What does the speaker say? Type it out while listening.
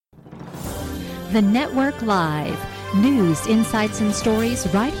The Network Live. News, insights, and stories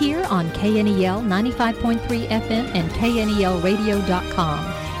right here on KNEL 95.3 FM and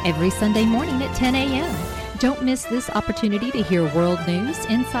KNELradio.com every Sunday morning at 10 a.m. Don't miss this opportunity to hear world news,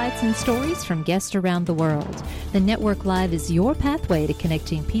 insights, and stories from guests around the world. The Network Live is your pathway to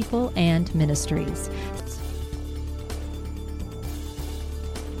connecting people and ministries.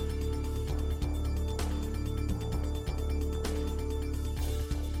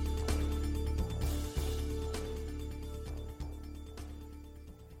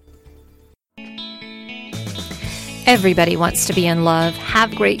 Everybody wants to be in love,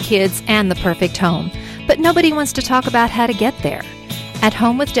 have great kids, and the perfect home. But nobody wants to talk about how to get there. At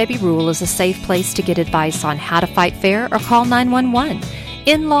Home with Debbie Rule is a safe place to get advice on how to fight fair or call 911.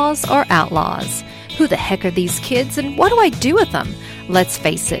 In-laws or outlaws? Who the heck are these kids and what do I do with them? Let's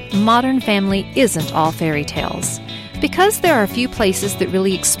face it, Modern Family isn't all fairy tales. Because there are a few places that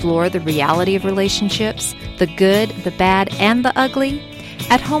really explore the reality of relationships, the good, the bad, and the ugly,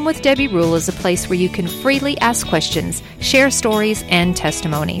 At Home with Debbie Rule is a place where you can freely ask questions, share stories, and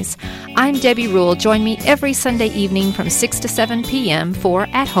testimonies. I'm Debbie Rule. Join me every Sunday evening from 6 to 7 p.m. for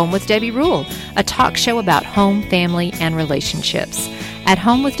At Home with Debbie Rule, a talk show about home, family, and relationships. At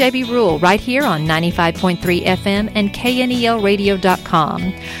Home with Debbie Rule, right here on 95.3 FM and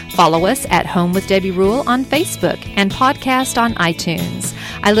KNELradio.com. Follow us at Home with Debbie Rule on Facebook and podcast on iTunes.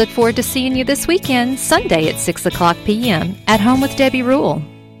 I look forward to seeing you this weekend, Sunday at 6 o'clock p.m. at Home with Debbie Rule.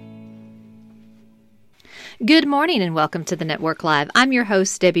 Good morning and welcome to the Network Live. I'm your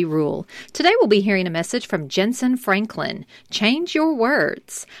host, Debbie Rule. Today we'll be hearing a message from Jensen Franklin, Change Your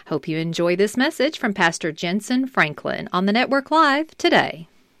Words. Hope you enjoy this message from Pastor Jensen Franklin on the Network Live today.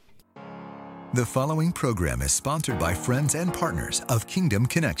 The following program is sponsored by friends and partners of Kingdom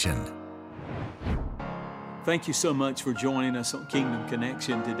Connection. Thank you so much for joining us on Kingdom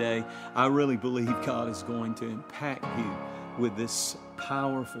Connection today. I really believe God is going to impact you with this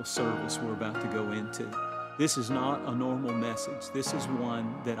powerful service we're about to go into. This is not a normal message. This is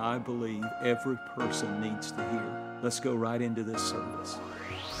one that I believe every person needs to hear. Let's go right into this service.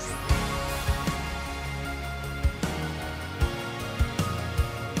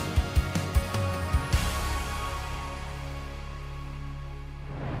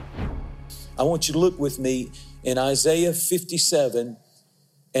 I want you to look with me in Isaiah 57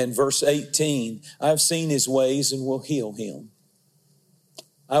 and verse 18. I've seen his ways and will heal him.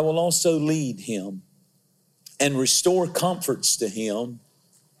 I will also lead him and restore comforts to him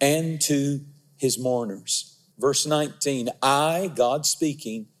and to his mourners. Verse 19, I, God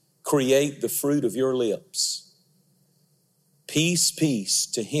speaking, create the fruit of your lips. Peace, peace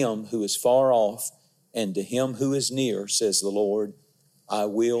to him who is far off and to him who is near, says the Lord, I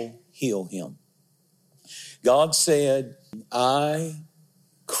will heal him. God said, I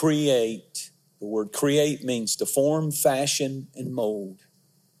create. The word create means to form, fashion, and mold,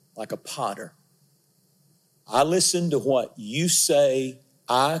 like a potter. I listen to what you say.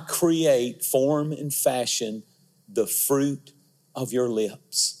 I create, form, and fashion the fruit of your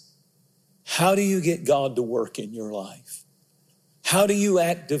lips. How do you get God to work in your life? How do you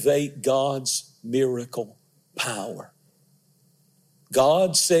activate God's miracle power?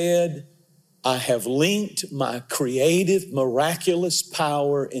 God said, I have linked my creative, miraculous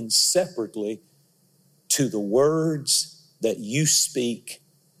power inseparably to the words that you speak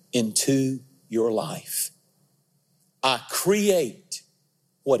into your life. I create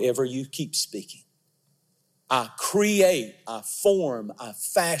whatever you keep speaking. I create, I form, I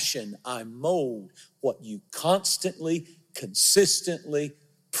fashion, I mold what you constantly, consistently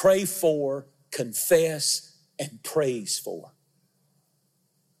pray for, confess, and praise for.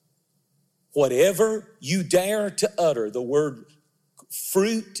 Whatever you dare to utter, the word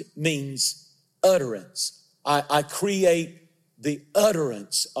fruit means utterance. I create the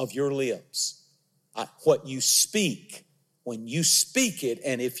utterance of your lips. What you speak, when you speak it,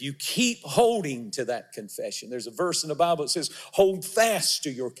 and if you keep holding to that confession, there's a verse in the Bible that says, hold fast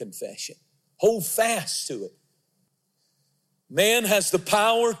to your confession. Hold fast to it. Man has the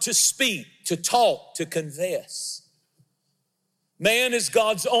power to speak, to talk, to confess. Man is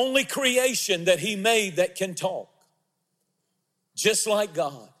God's only creation that he made that can talk. Just like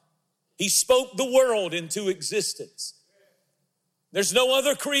God. He spoke the world into existence. There's no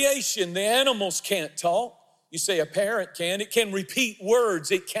other creation. The animals can't talk. You say a parrot can. It can repeat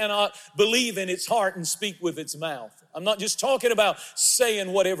words. It cannot believe in its heart and speak with its mouth. I'm not just talking about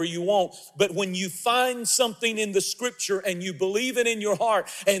saying whatever you want, but when you find something in the scripture and you believe it in your heart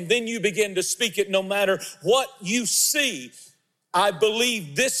and then you begin to speak it no matter what you see, I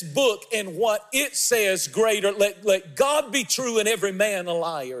believe this book and what it says greater. Let God be true and every man a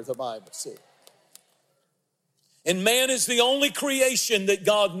liar, the Bible says. And man is the only creation that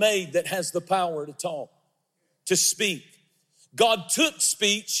God made that has the power to talk, to speak. God took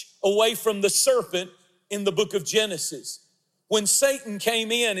speech away from the serpent in the book of Genesis. When Satan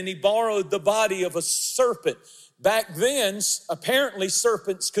came in and he borrowed the body of a serpent, back then, apparently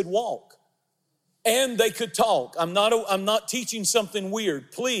serpents could walk and they could talk. I'm not teaching something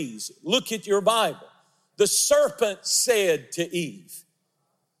weird. Please look at your Bible. The serpent said to Eve,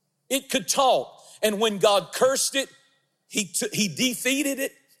 it could talk. And when God cursed it, he defeated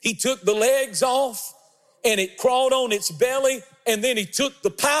it. He took the legs off and it crawled on its belly. And then he took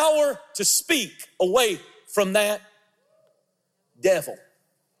the power to speak away from that devil.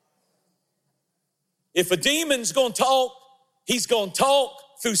 If a demon's going to talk, he's going to talk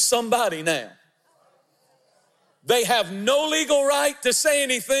through somebody now. They have no legal right to say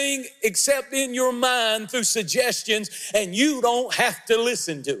anything except in your mind through suggestions, and you don't have to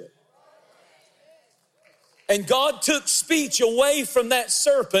listen to it. And God took speech away from that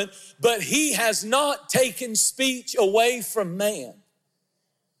serpent, but he has not taken speech away from man.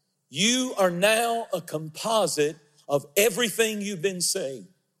 You are now a composite of everything you've been saying.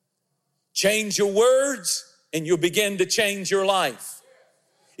 Change your words and you'll begin to change your life.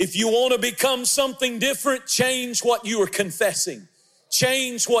 If you want to become something different, change what you are confessing.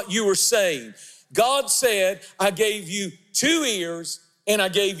 Change what you are saying. God said, I gave you 2 ears and I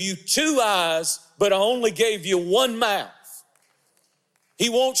gave you 2 eyes, but I only gave you 1 mouth. He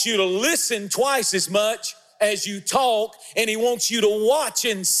wants you to listen twice as much as you talk, and he wants you to watch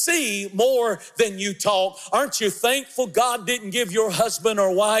and see more than you talk. Aren't you thankful God didn't give your husband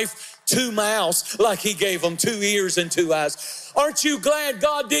or wife 2 mouths like he gave them 2 ears and 2 eyes? Aren't you glad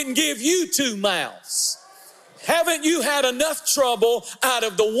God didn't give you 2 mouths? Haven't you had enough trouble out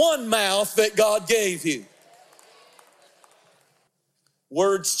of the 1 mouth that God gave you?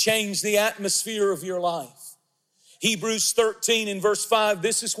 Words change the atmosphere of your life. Hebrews 13 in verse 5,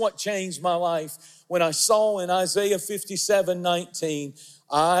 this is what changed my life. When I saw in Isaiah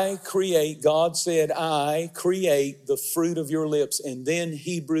 57:19, God said, I create the fruit of your lips. And then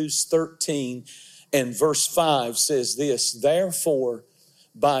Hebrews 13 and verse 5 says this, therefore,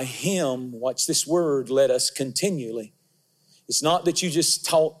 by him, watch this word, let us continually. It's not that you just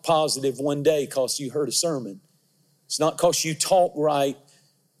talk positive one day because you heard a sermon. It's not because you talk right,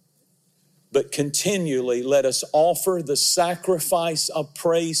 but continually let us offer the sacrifice of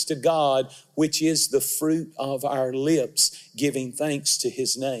praise to God, which is the fruit of our lips, giving thanks to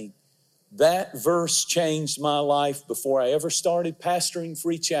his name. That verse changed my life. Before I ever started pastoring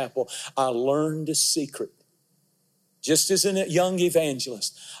Free Chapel, I learned a secret. Just as a young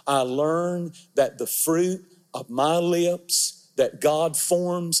evangelist, I learned that the fruit of my lips that God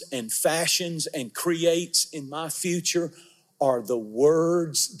forms and fashions and creates in my future are the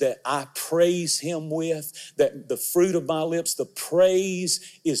words that I praise him with, that the fruit of my lips, the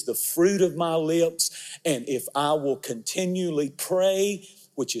praise is the fruit of my lips. And if I will continually pray,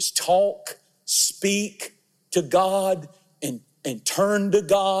 which is talk, speak to God and turn to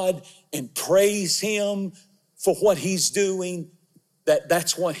God and praise him for what he's doing,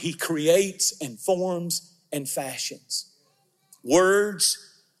 that's what he creates and forms and fashions.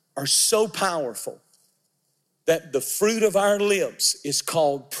 Words are so powerful that the fruit of our lips is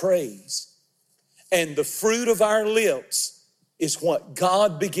called praise. And the fruit of our lips is what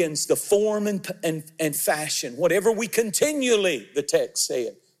God begins to form and fashion. Whatever we continually, the text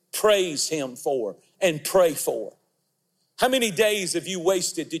said, praise him for and pray for. How many days have you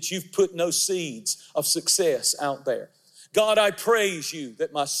wasted that you've put no seeds of success out there? God, I praise you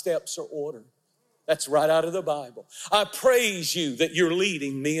that my steps are ordered. That's right out of the Bible. I praise you that you're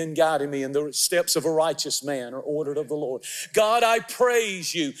leading me and guiding me, and the steps of a righteous man are ordered of the Lord. God, I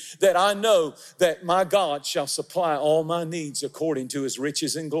praise you that I know that my God shall supply all my needs according to his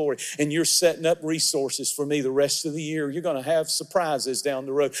riches and glory. And you're setting up resources for me the rest of the year. You're going to have surprises down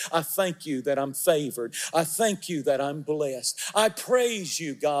the road. I thank you that I'm favored. I thank you that I'm blessed. I praise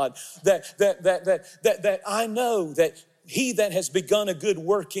you, God, that I know that he that has begun a good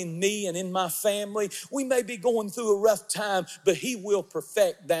work in me and in my family, we may be going through a rough time, but he will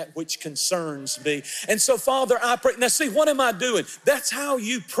perfect that which concerns me. And so, Father, I pray. Now, see, what am I doing? That's how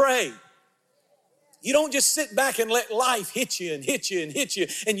you pray. You don't just sit back and let life hit you and hit you and hit you,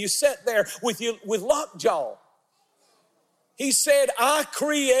 and you sit there with lockjaw. He said, I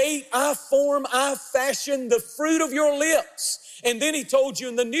create, I form, I fashion the fruit of your lips. And then he told you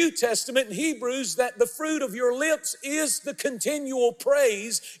in the New Testament in Hebrews that the fruit of your lips is the continual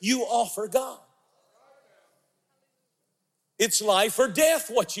praise you offer God. It's life or death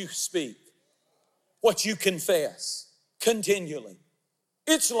what you speak, what you confess continually.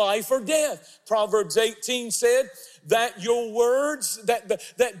 It's life or death. Proverbs 18 said that your words,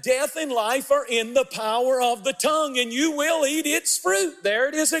 that death and life are in the power of the tongue, and you will eat its fruit. There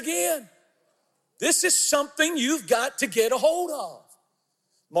it is again. This is something you've got to get a hold of.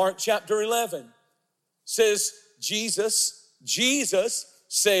 Mark chapter 11 says Jesus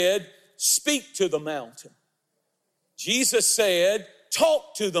said, speak to the mountain. Jesus said,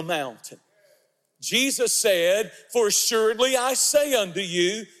 talk to the mountain. Jesus said, for assuredly I say unto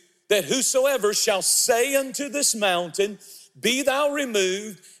you, that whosoever shall say unto this mountain, be thou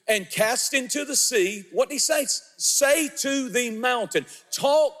removed and cast into the sea. What did he say? Say to the mountain.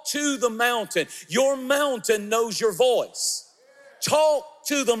 Talk to the mountain. Your mountain knows your voice. Talk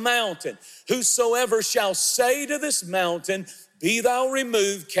to the mountain. Whosoever shall say to this mountain, be thou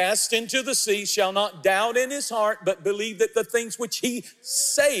removed, cast into the sea, shall not doubt in his heart, but believe that the things which he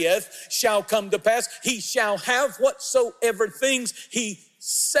saith shall come to pass. He shall have whatsoever things he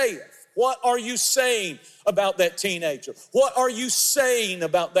saith. What are you saying about that teenager? What are you saying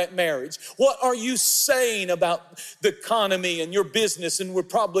about that marriage? What are you saying about the economy and your business, and we're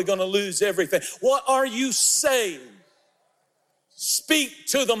probably going to lose everything? What are you saying? Speak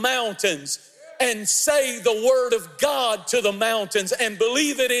to the mountains and say the word of God to the mountains and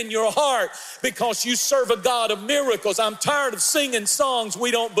believe it in your heart, because you serve a God of miracles. I'm tired of singing songs we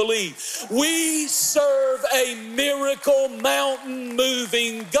don't believe. We serve a miracle mountain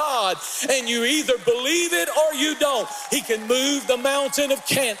moving God, and you either believe it or you don't. He can move the mountain of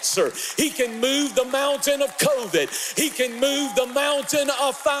cancer. He can move the mountain of COVID. He can move the mountain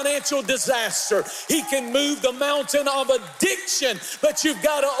of financial disaster. He can move the mountain of addiction, but you've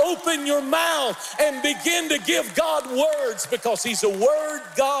got to open your mouth and begin to give God words, because he's a word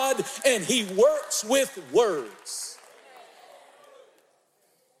God and he works with words.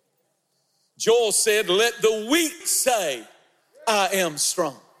 Joel said, let the weak say, I am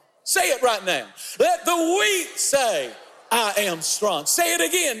strong. Say it right now. Let the weak say, I am strong. Say it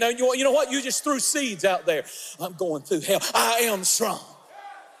again. Now, you know what? You just threw seeds out there. I'm going through hell. I am strong.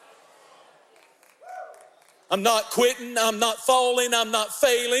 I'm not quitting, I'm not falling, I'm not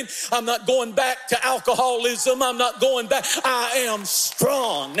failing, I'm not going back to alcoholism, I'm not going back. I am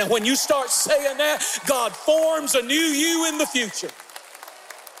strong. Now, when you start saying that, God forms a new you in the future.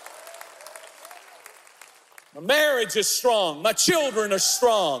 My marriage is strong, my children are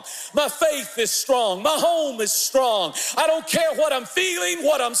strong, my faith is strong, my home is strong. I don't care what I'm feeling,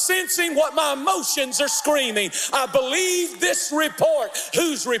 what I'm sensing, what my emotions are screaming. I believe this report.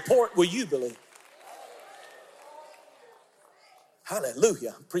 Whose report will you believe?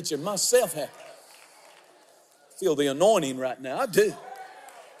 Hallelujah. I'm preaching myself happy. Feel the anointing right now. I do.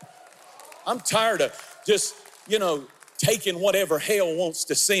 I'm tired of just, taking whatever hell wants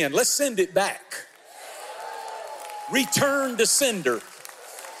to send. Let's send it back. Return to sender.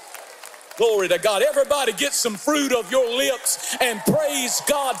 Glory to God. Everybody get some fruit of your lips and praise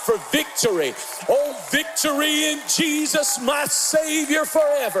God for victory. Oh, victory in Jesus, my Savior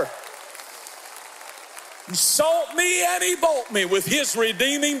forever. He sought me and he bought me with his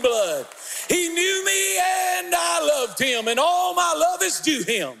redeeming blood. He knew me and I loved him, and all my love is due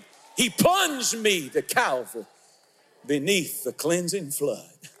him. He plunged me to Calvary beneath the cleansing flood.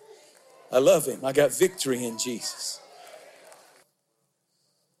 I love him. I got victory in Jesus.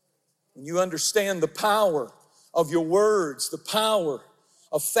 When you understand the power of your words, the power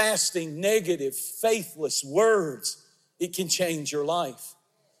of fasting negative, faithless words, it can change your life.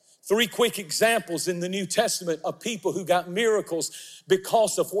 3 quick examples in the New Testament of people who got miracles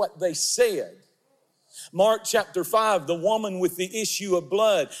because of what they said. Mark chapter 5, the woman with the issue of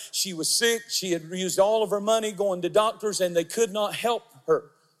blood. She was sick. She had used all of her money going to doctors, and they could not help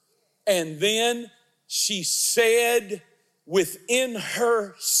her. And then she said within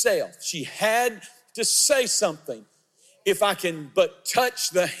herself, she had to say something. If I can but touch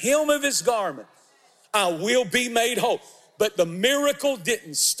the hem of his garment, I will be made whole. But the miracle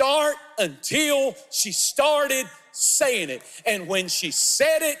didn't start until she started saying it. And when she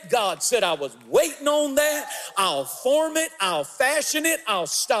said it, God said, I was waiting on that. I'll form it. I'll fashion it. I'll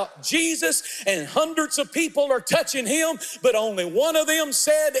stop Jesus. And hundreds of people are touching him, but only one of them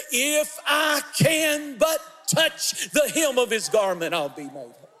said, if I can but touch the hem of his garment, I'll be made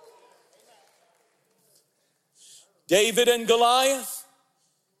whole. David and Goliath,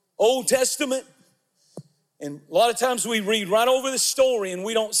 Old Testament. And a lot of times we read right over the story and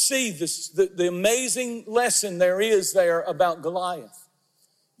we don't see this, the amazing lesson there is there about Goliath.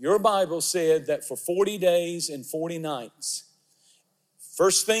 Your Bible said that for 40 days and 40 nights,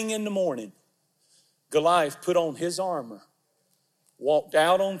 first thing in the morning, Goliath put on his armor, walked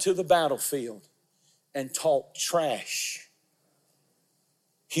out onto the battlefield, and talked trash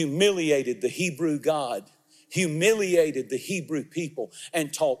humiliated the Hebrew God, humiliated the Hebrew people,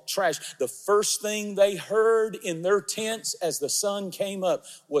 and talked trash. The first thing they heard in their tents as the sun came up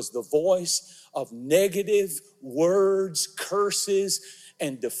was the voice of negative words, curses,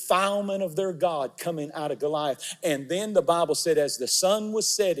 and defilement of their God coming out of Goliath. And then the Bible said as the sun was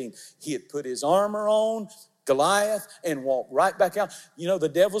setting, he had put his armor on, Goliath, and walked right back out. You know, the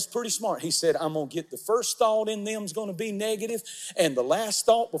devil's pretty smart. He said, I'm going to get the first thought in them is going to be negative, and the last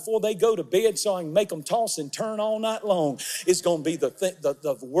thought before they go to bed so I can make them toss and turn all night long is going to be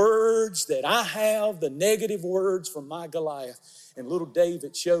the words that I have, the negative words from my Goliath. And little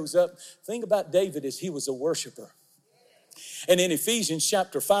David shows up. Think about David as he was a worshiper. And in Ephesians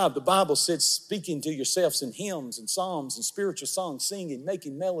chapter 5, the Bible said, speaking to yourselves in hymns and psalms and spiritual songs, singing,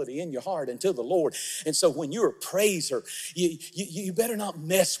 making melody in your heart unto the Lord. And so when you're a praiser, you better not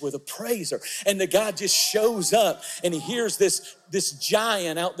mess with a praiser. And the guy just shows up and he hears this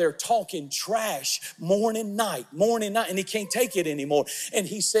giant out there talking trash morning, night, and he can't take it anymore. And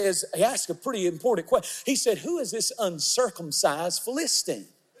he says, he asked a pretty important question. He said, who is this uncircumcised Philistine?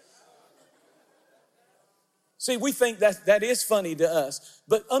 See, we think that is funny to us,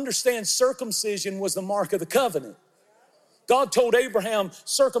 but understand circumcision was the mark of the covenant. God told Abraham,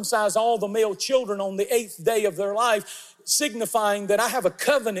 circumcise all the male children on the 8th day of their life, signifying that I have a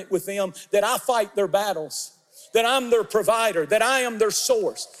covenant with them, that I fight their battles, that I'm their provider, that I am their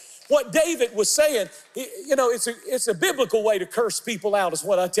source. What David was saying, you know, it's a biblical way to curse people out is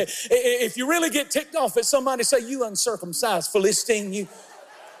what I tell you. If you really get ticked off at somebody, say, you uncircumcised Philistine, you.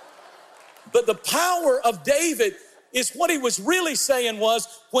 But the power of David is what he was really saying was,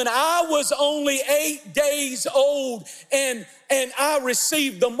 when I was only 8 days old and I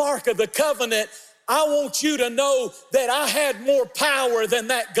received the mark of the covenant, I want you to know that I had more power than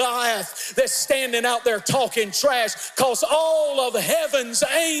that Goliath that's standing out there talking trash, because all of heaven's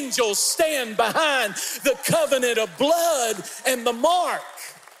angels stand behind the covenant of blood and the mark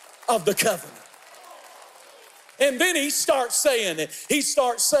of the covenant. And then he starts saying it. He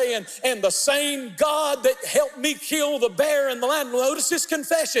starts saying, and the same God that helped me kill the bear and the lion. Notice his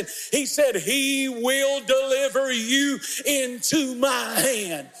confession. He said, he will deliver you into my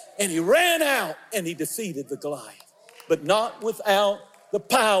hand. And he ran out and he defeated the Goliath, but not without the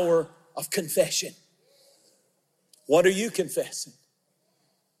power of confession. What are you confessing?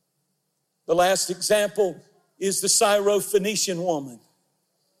 The last example is the Syrophoenician woman.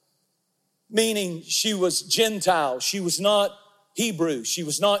 Meaning she was Gentile. She was not Hebrew. She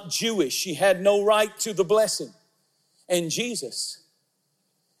was not Jewish. She had no right to the blessing. And Jesus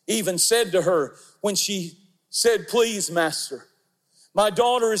even said to her when she said, please, Master, my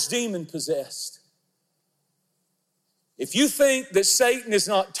daughter is demon possessed. If you think that Satan is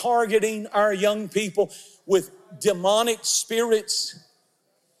not targeting our young people with demonic spirits,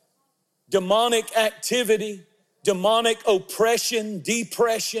 demonic activity, demonic oppression,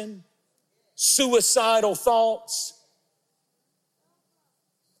 depression, suicidal thoughts,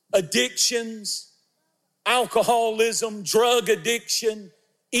 addictions, alcoholism, drug addiction,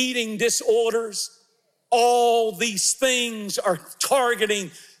 eating disorders, all these things are targeting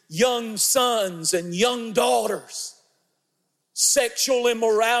young sons and young daughters. Sexual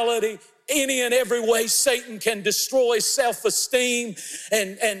immorality, any and every way Satan can destroy self-esteem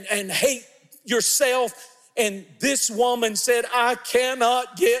and hate yourself. And this woman said, I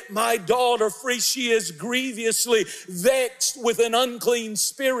cannot get my daughter free. She is grievously vexed with an unclean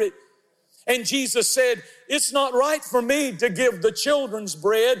spirit. And Jesus said, it's not right for me to give the children's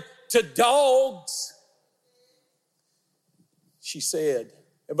bread to dogs. She said,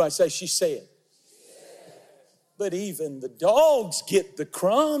 everybody say, she said. But even the dogs get the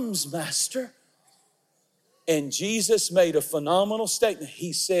crumbs, Master. And Jesus made a phenomenal statement.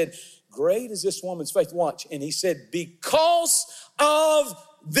 He said, great is this woman's faith. Watch. And he said, because of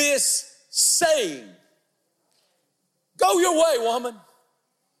this saying, go your way, woman.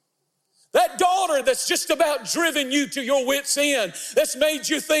 That daughter that's just about driven you to your wits' end, that's made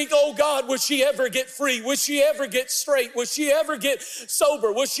you think, oh God, will she ever get free? Will she ever get straight? Will she ever get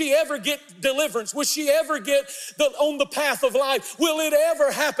sober? Will she ever get deliverance? Will she ever get on the path of life? Will it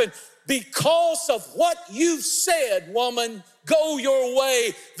ever happen? Because of what you've said, woman, go your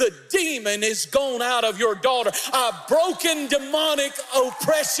way. The demon is gone out of your daughter. I've broken demonic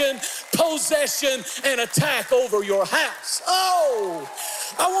oppression, possession, and attack over your house. Oh,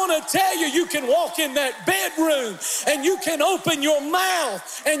 I want to tell you, you can walk in that bedroom and you can open your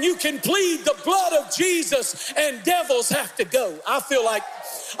mouth and you can plead the blood of Jesus and devils have to go. I feel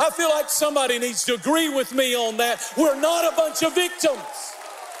like somebody needs to agree with me on that. We're not a bunch of victims.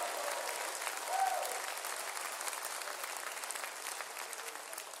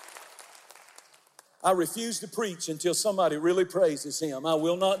 I refuse to preach until somebody really praises him. I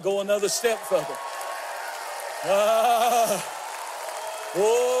will not go another step further.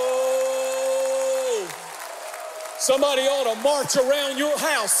 Somebody ought to march around your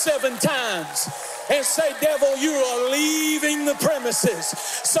house 7 times and say, devil, you are leaving the premises.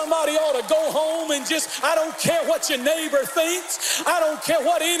 Somebody ought to go home and just, I don't care what your neighbor thinks. I don't care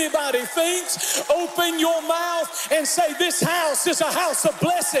what anybody thinks. Open your mouth and say, this house is a house of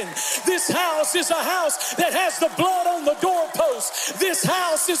blessing. This house is a house that has the blood on the doorpost. This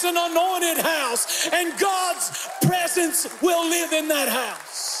house is an anointed house, and God's presence will live in that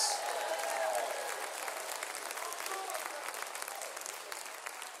house.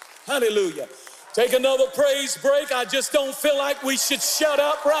 Hallelujah. Take another praise break. I just don't feel like we should shut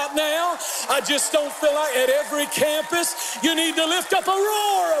up right now. I just don't feel like at every campus you need to lift up a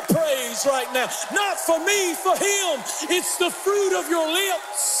roar of praise right now. Not for me, for him. It's the fruit of your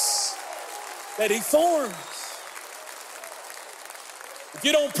lips that he forms. If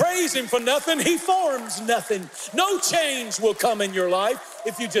you don't praise him for nothing, he forms nothing. No change will come in your life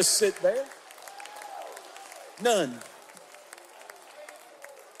if you just sit there. None.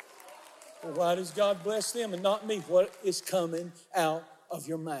 Well, why does God bless them and not me? What is coming out of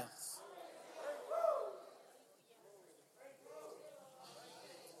your mouth?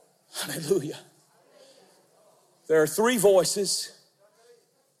 Hallelujah. There are 3 voices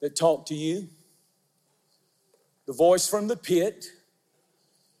that talk to you. The voice from the pit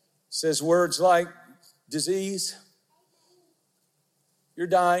says words like disease, you're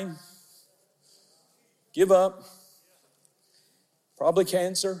dying, give up, probably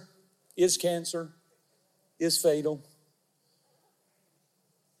cancer, is fatal.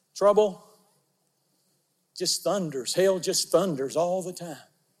 Trouble just thunders. Hell just thunders all the time.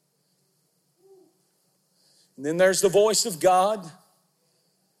 And then there's the voice of God,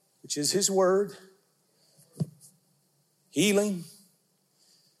 which is his word. Healing,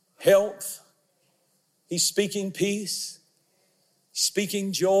 health. He's speaking peace. He's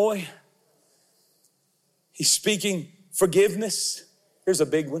speaking joy. He's speaking forgiveness. Here's a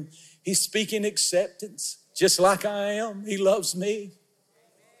big one. He's speaking acceptance, just like I am. He loves me.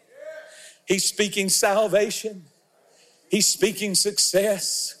 He's speaking salvation. He's speaking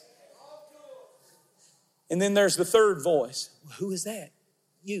success. And then there's the third voice. Well, who is that?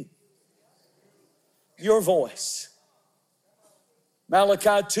 You. Your voice.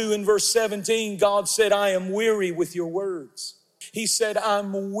 Malachi 2 and verse 17, God said, I am weary with your words. He said,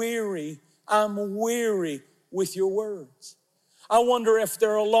 I'm weary with your words. I wonder if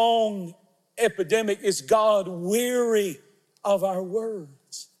they're a long epidemic. Is God weary of our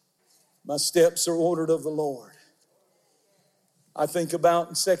words? My steps are ordered of the Lord. I think about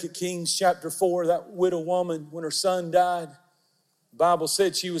in 2 Kings chapter 4, that widow woman, when her son died, the Bible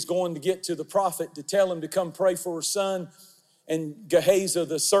said she was going to get to the prophet to tell him to come pray for her son. And Gehazi,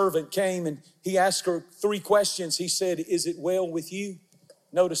 the servant, came and he asked her 3 questions. He said, is it well with you?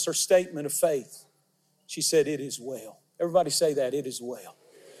 Notice her statement of faith. She said, it is well. Everybody say that, it is well.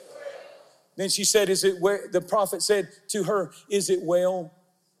 Then she said, the prophet said to her, is it well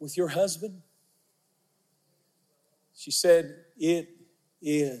with your husband? She said, it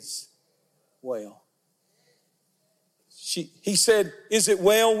is well. He said, is it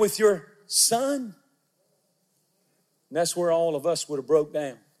well with your son? And that's where all of us would have broke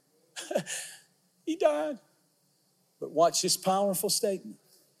down. He died. But watch this powerful statement.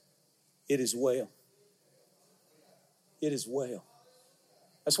 It is well. It is well.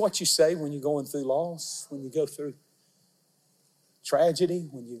 That's what you say when you're going through loss, when you go through tragedy,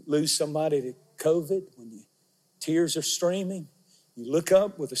 when you lose somebody to COVID, when tears are streaming. You look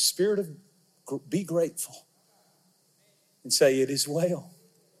up with a spirit of be grateful and say, it is well.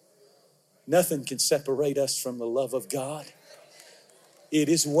 Nothing can separate us from the love of God. It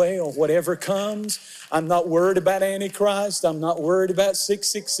is well. Whatever comes, I'm not worried about Antichrist. I'm not worried about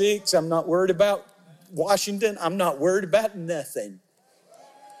 666. I'm not worried about Washington. I'm not worried about nothing.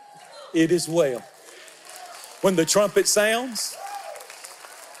 It is well. When the trumpet sounds,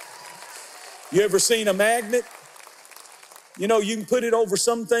 you ever seen a magnet? You know, you can put it over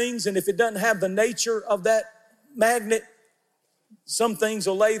some things, and if it doesn't have the nature of that magnet, some things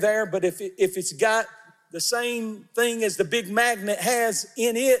will lay there, but if it's got the same thing as the big magnet has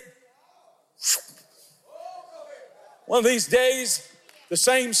in it, one of these days, the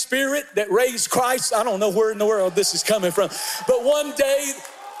same spirit that raised Christ, I don't know where in the world this is coming from, but one day,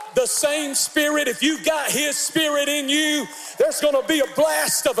 the same spirit, if you've got his spirit in you, there's going to be a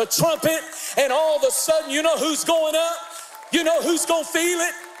blast of a trumpet, and all of a sudden, you know who's going up? You know who's going to feel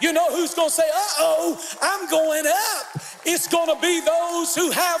it? You know who's going to say, uh-oh, I'm going up. It's going to be those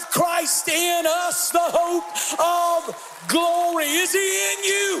who have Christ in us, the hope of glory. Is He in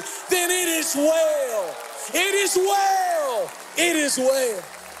you? Then it is well. It is well. It is well.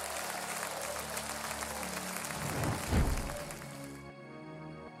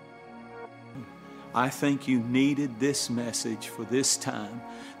 I think you needed this message for this time.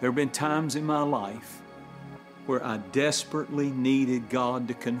 There have been times in my life where I desperately needed God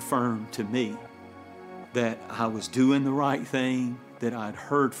to confirm to me that I was doing the right thing, that I'd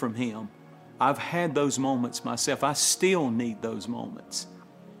heard from Him. I've had those moments myself. I still need those moments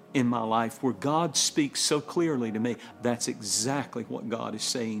in my life where God speaks so clearly to me. That's exactly what God is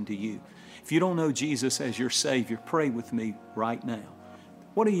saying to you. If you don't know Jesus as your Savior, pray with me right now.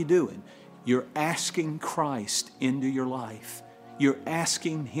 What are you doing? You're asking Christ into your life. You're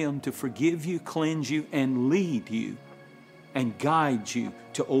asking Him to forgive you, cleanse you, and lead you and guide you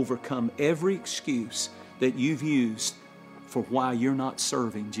to overcome every excuse that you've used for why you're not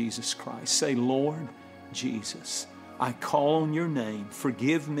serving Jesus Christ. Say, Lord Jesus, I call on your name.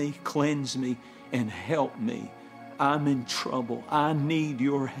 Forgive me, cleanse me, and help me. I'm in trouble. I need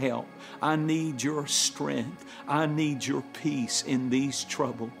your help. I need your strength. I need your peace in these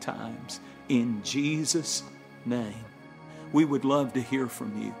troubled times. In Jesus' name. We would love to hear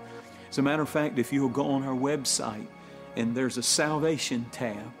from you. As a matter of fact, if you'll go on our website and there's a salvation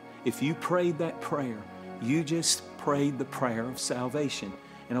tab, if you prayed that prayer, you just prayed the prayer of salvation.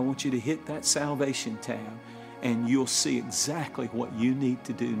 And I want you to hit that salvation tab and you'll see exactly what you need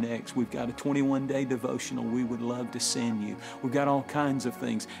to do next. We've got a 21-day devotional we would love to send you. We've got all kinds of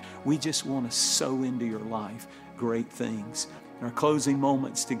things. We just want to sow into your life great things. In our closing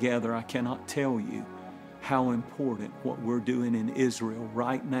moments together, I cannot tell you how important what we're doing in Israel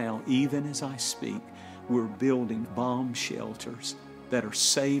right now, even as I speak. We're building bomb shelters that are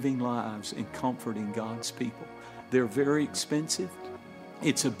saving lives and comforting God's people. They're very expensive.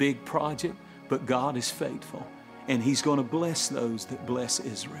 It's a big project, but God is faithful. And He's going to bless those that bless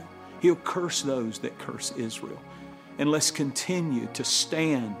Israel. He'll curse those that curse Israel. And let's continue to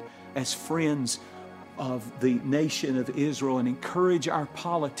stand as friends of the nation of Israel and encourage our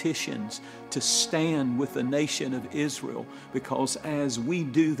politicians to stand with the nation of Israel, because as we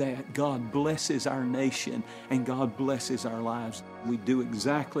do that, God blesses our nation and God blesses our lives. We do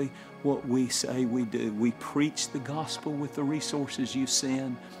exactly what we say we do. We preach the gospel with the resources you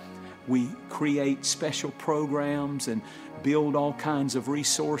send. We create special programs and build all kinds of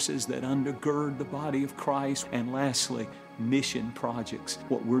resources that undergird the body of Christ. And lastly, mission projects.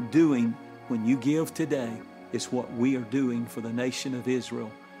 What we're doing when you give today is what we are doing for the nation of Israel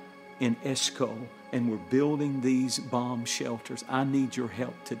in Eshkol, and we're building these bomb shelters. I need your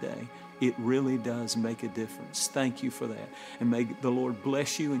help today. It really does make a difference. Thank you for that. And may the Lord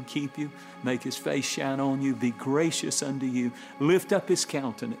bless you and keep you, make His face shine on you, be gracious unto you, lift up His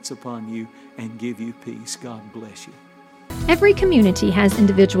countenance upon you, and give you peace. God bless you. Every community has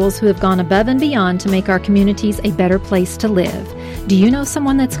individuals who have gone above and beyond to make our communities a better place to live. Do you know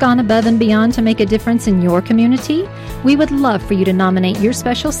someone that's gone above and beyond to make a difference in your community? We would love for you to nominate your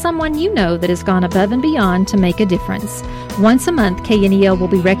special someone you know that has gone above and beyond to make a difference. Once a month, KNEL will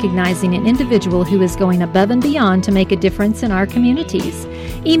be recognizing an individual who is going above and beyond to make a difference in our communities.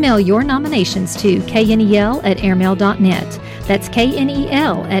 Email your nominations to knel@airmail.net. That's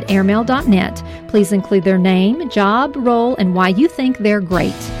knel@airmail.net. Please include their name, job, role, and why you think they're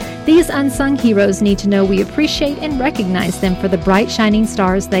great. These unsung heroes need to know we appreciate and recognize them for the bright, shining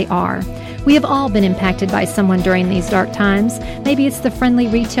stars they are. We have all been impacted by someone during these dark times. Maybe it's the friendly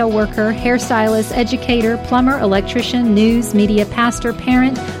retail worker, hairstylist, educator, plumber, electrician, news, media, pastor,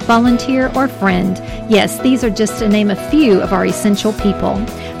 parent, volunteer, or friend. Yes, these are just to name a few of our essential people.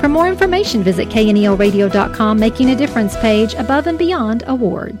 For more information, visit knelradio.com, Making a Difference page, Above and Beyond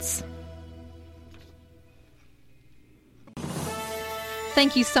Awards.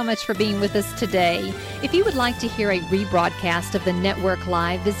 Thank you so much for being with us today. If you would like to hear a rebroadcast of the Network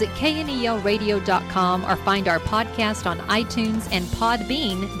Live, visit knelradio.com or find our podcast on iTunes and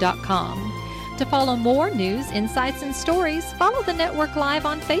podbean.com. To follow more news, insights, and stories, follow the Network Live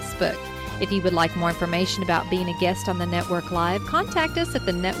on Facebook. If you would like more information about being a guest on the Network Live, contact us at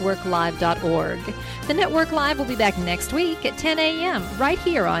thenetworklive.org. The Network Live will be back next week at 10 a.m. right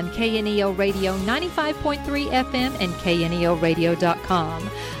here on KNEL Radio 95.3 FM and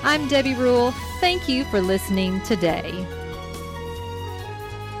knelradio.com. I'm Debbie Rule. Thank you for listening today.